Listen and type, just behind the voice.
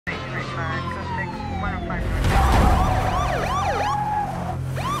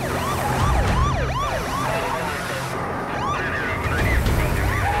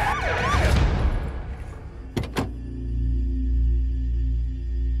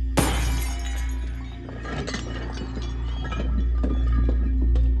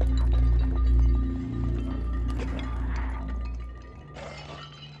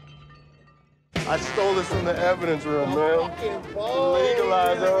I stole this from the evidence room, man.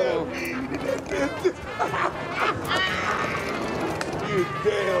 Legalize, you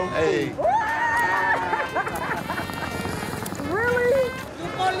damn. Hey. Really? You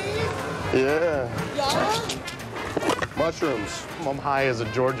police? Yeah. Yeah? Mushrooms. I'm high as a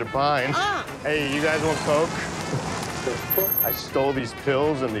Georgia pine. Hey, you guys want coke? I stole these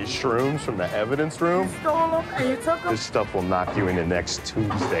pills and these shrooms from the evidence room. You stole them and you took them? This stuff will knock you into next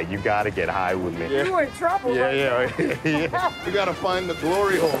Tuesday. You gotta get high with me. You were in trouble. Yeah. We gotta find the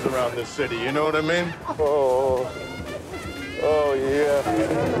glory holes around this city, you know what I mean? Oh yeah.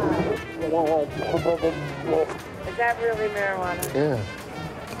 Is that really marijuana? Yeah.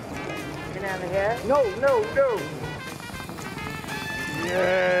 You never hear? No.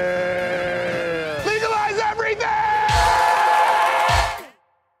 Yeah.